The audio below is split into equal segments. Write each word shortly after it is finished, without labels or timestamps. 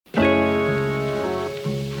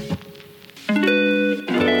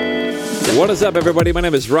What is up, everybody? My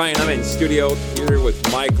name is Ryan. I'm in studio here with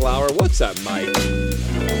Mike Lauer. What's up, Mike?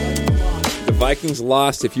 The Vikings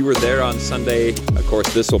lost. If you were there on Sunday, of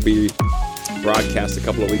course, this will be broadcast a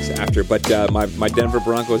couple of weeks after. But my Denver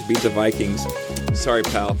Broncos beat the Vikings. Sorry,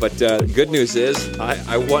 pal. But good news is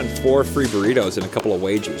I won 4 free burritos in a couple of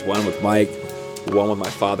wagers. One with Mike, one with my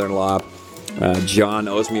father-in-law. John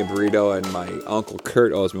owes me a burrito, and my uncle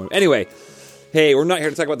Kurt owes me one. Anyway, hey, we're not here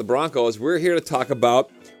to talk about the Broncos. We're here to talk about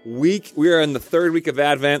we are in the third week of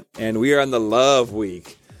Advent, and we are in the love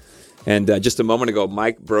week. And just a moment ago,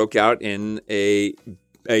 Mike broke out in a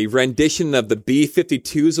rendition of the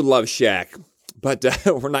B-52's Love Shack. But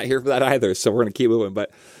we're not here for that either, so we're going to keep moving. But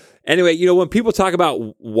anyway, when people talk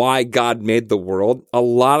about why God made the world, a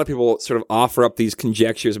lot of people sort of offer up these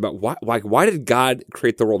conjectures about why did God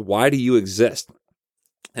create the world? Why do you exist?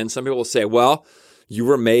 And some people will say, well, you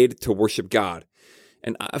were made to worship God.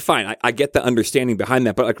 And fine, I get the understanding behind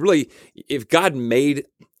that. But really, if God made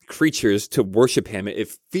creatures to worship him, it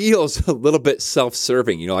feels a little bit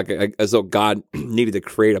self-serving, as though God needed to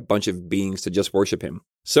create a bunch of beings to just worship him.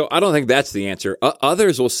 So I don't think that's the answer.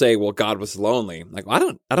 Others will say, well, God was lonely. I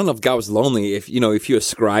don't know if God was lonely if you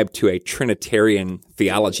ascribe to a Trinitarian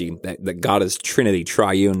theology that God is Trinity,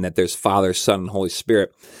 triune, that there's Father, Son, and Holy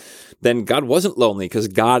Spirit. Then God wasn't lonely because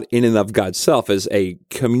God in and of God's self is a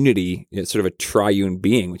community, sort of a triune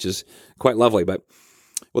being, which is quite lovely. But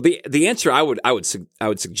well, the answer I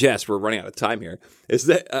would suggest, we're running out of time here, is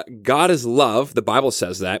that God is love. The Bible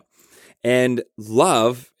says that, and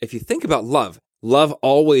love. If you think about love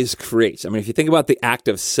always creates. I mean, if you think about the act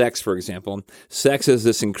of sex, for example, sex is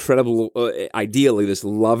this incredible, ideally, this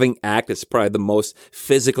loving act. It's probably the most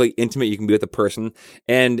physically intimate you can be with a person.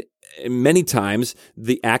 And many times,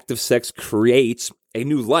 the act of sex creates a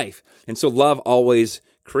new life. And so love always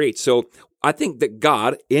creates. So I think that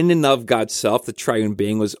God, in and of God's self, the triune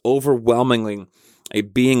being, was overwhelmingly a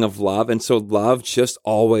being of love. And so love just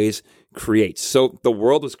always creates. So the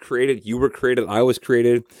world was created. You were created. I was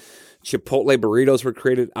created. Chipotle burritos were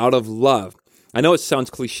created out of love. I know it sounds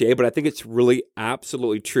cliche, but I think it's really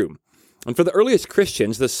absolutely true. And for the earliest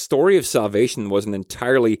Christians, the story of salvation was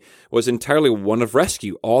entirely one of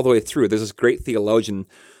rescue all the way through. There's this great theologian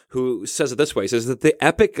who says it this way. He says that the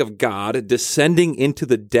epic of God descending into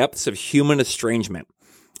the depths of human estrangement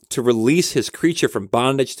to release his creature from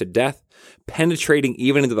bondage to death, penetrating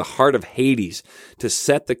even into the heart of Hades to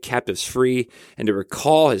set the captives free and to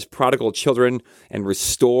recall his prodigal children and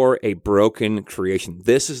restore a broken creation.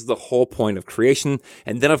 This is the whole point of creation.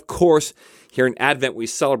 And then, of course, here in Advent, we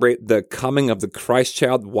celebrate the coming of the Christ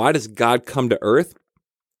child. Why does God come to earth?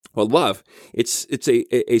 Well, love. It's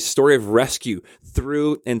a story of rescue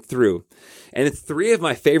through and through. And 3 of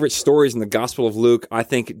my favorite stories in the Gospel of Luke, I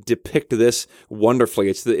think, depict this wonderfully.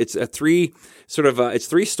 It's 3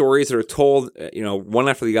 stories that are told, one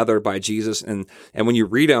after the other by Jesus. And when you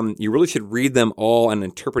read them, you really should read them all and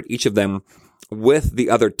interpret each of them with the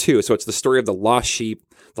other 2. So it's the story of the lost sheep,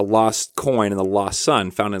 the lost coin, and the lost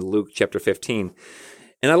son, found in Luke chapter 15.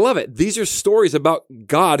 And I love it. These are stories about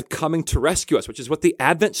God coming to rescue us, which is what the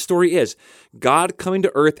Advent story is. God coming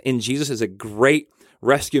to earth in Jesus is a great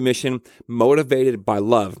rescue mission motivated by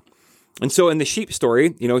love. And so in the sheep story,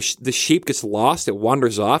 the sheep gets lost. It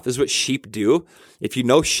wanders off. This is what sheep do. If you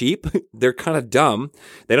know sheep, they're kind of dumb.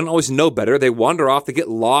 They don't always know better. They wander off. They get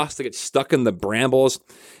lost. They get stuck in the brambles,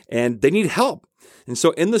 and they need help. And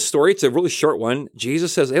so in the story, it's a really short one.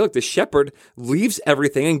 Jesus says, hey, look, the shepherd leaves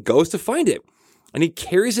everything and goes to find it. And he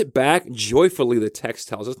carries it back joyfully, the text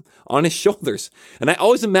tells us, on his shoulders. And I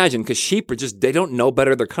always imagine, because sheep are they don't know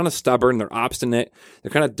better. They're kind of stubborn. They're obstinate.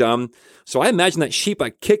 They're kind of dumb. So I imagine that sheep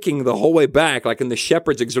kicking the whole way back, and the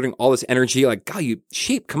shepherd's exerting all this energy, God, you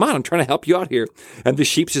sheep, come on, I'm trying to help you out here. And the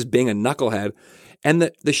sheep's just being a knucklehead.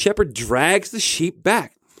 And the shepherd drags the sheep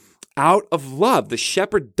back out of love. The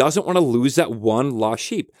shepherd doesn't want to lose that one lost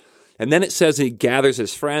sheep. And then it says he gathers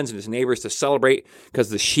his friends and his neighbors to celebrate because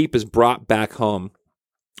the sheep is brought back home.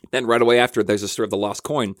 Then right away after, there's a story of the lost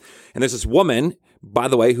coin. And there's this woman, by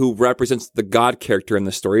the way, who represents the God character in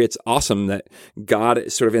the story. It's awesome that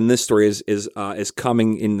God sort of in this story is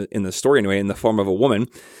coming in the story anyway, in the form of a woman.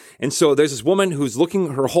 And so there's this woman who's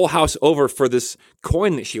looking her whole house over for this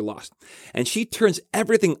coin that she lost. And she turns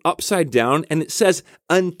everything upside down, and it says,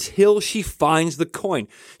 until she finds the coin.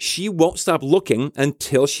 She won't stop looking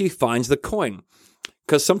until she finds the coin.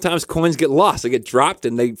 Because sometimes coins get lost. They get dropped,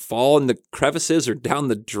 and they fall in the crevices or down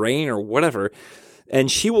the drain or whatever.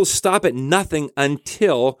 And she will stop at nothing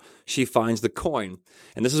until she finds the coin.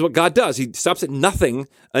 And this is what God does. He stops at nothing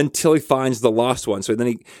until he finds the lost one. So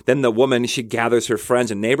then the woman, she gathers her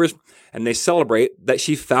friends and neighbors, and they celebrate that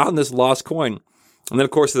she found this lost coin. And then,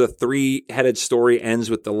 of course, the three-headed story ends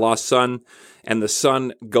with the lost son, and the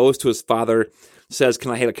son goes to his father, says,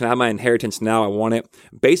 can I have my inheritance now? I want it.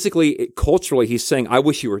 Basically, culturally, he's saying, I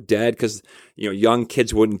wish you were dead, because young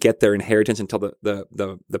kids wouldn't get their inheritance until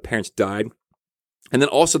the parents died. And then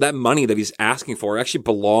also that money that he's asking for actually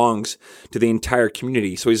belongs to the entire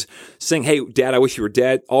community. So he's saying, hey, Dad, I wish you were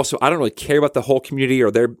dead. Also, I don't really care about the whole community or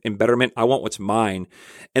their embetterment. I want what's mine.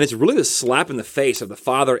 And it's really the slap in the face of the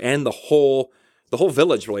father and the whole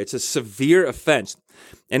village, really. It's a severe offense.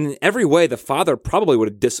 And in every way, the father probably would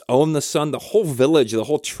have disowned the son. The whole village, the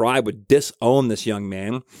whole tribe would disown this young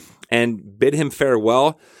man and bid him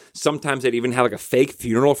farewell. Sometimes they'd even have like a fake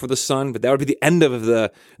funeral for the son, but that would be the end of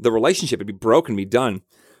the relationship. It'd be broken, be done.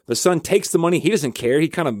 The son takes the money. He doesn't care. He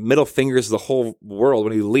kind of middle fingers the whole world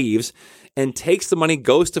when he leaves and takes the money,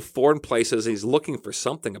 goes to foreign places. And he's looking for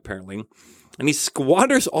something, apparently, and he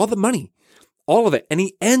squanders all the money, all of it. And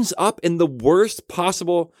he ends up in the worst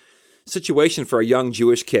possible situation for a young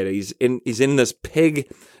Jewish kid. He's in this pig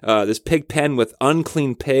pen with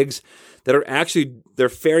unclean pigs that are actually, they're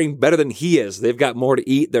faring better than he is. They've got more to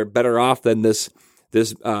eat. They're better off than this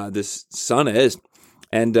son is.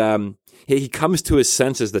 And he comes to his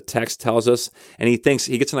senses, the text tells us, and he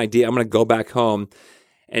gets an idea. I'm going to go back home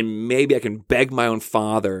and maybe I can beg my own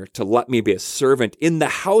father to let me be a servant in the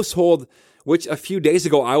household, which a few days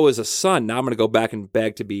ago I was a son. Now I'm going to go back and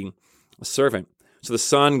beg to be a servant. So the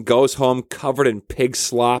son goes home covered in pig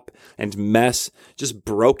slop and mess, just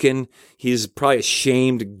broken. He's probably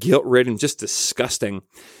ashamed, guilt-ridden, just disgusting.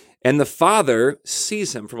 And the father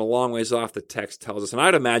sees him from a long ways off, the text tells us. And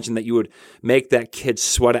I'd imagine that you would make that kid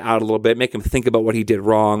sweat it out a little bit, make him think about what he did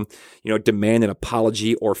wrong, demand an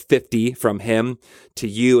apology or 50 from him to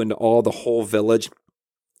you and to the whole village.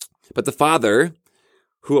 But the father,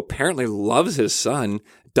 who apparently loves his son,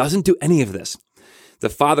 doesn't do any of this. The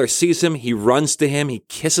father sees him, he runs to him, he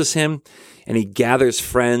kisses him, and he gathers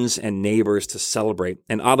friends and neighbors to celebrate.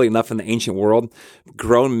 And oddly enough, in the ancient world,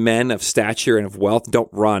 grown men of stature and of wealth don't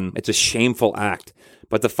run. It's a shameful act.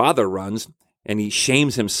 But the father runs, and he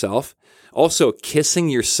shames himself. Also, kissing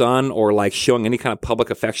your son or like showing any kind of public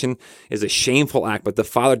affection is a shameful act, but the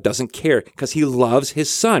father doesn't care because he loves his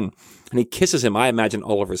son. And he kisses him, I imagine,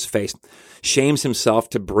 all over his face, shames himself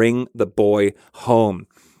to bring the boy home.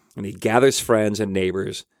 And he gathers friends and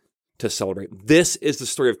neighbors to celebrate. This is the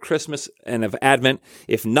story of Christmas and of Advent.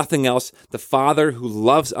 If nothing else, the Father who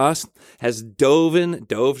loves us has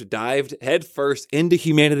dived headfirst into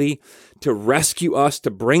humanity to rescue us,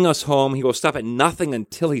 to bring us home. He will stop at nothing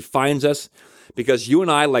until he finds us. Because you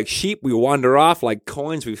and I, like sheep, we wander off. Like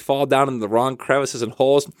coins, we fall down into the wrong crevices and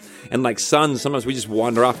holes. And like sons, sometimes we just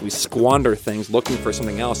wander off. We squander things looking for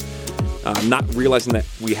something else, not realizing that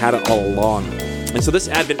we had it all along. And so this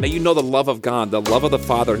Advent, may you know the love of God, the love of the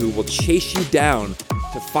Father who will chase you down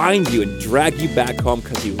to find you and drag you back home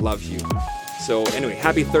because he loves you. So anyway,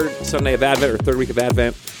 happy third Sunday of Advent or third week of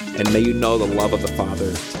Advent, and may you know the love of the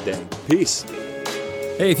Father today. Peace.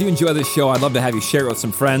 Hey, if you enjoy this show, I'd love to have you share it with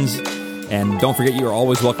some friends. And don't forget, you are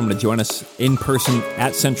always welcome to join us in person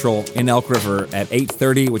at Central in Elk River at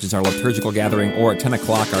 8:30, which is our liturgical gathering, or at 10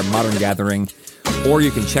 o'clock, our modern gathering. Or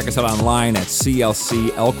you can check us out online at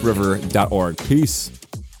clcelkriver.org. Peace.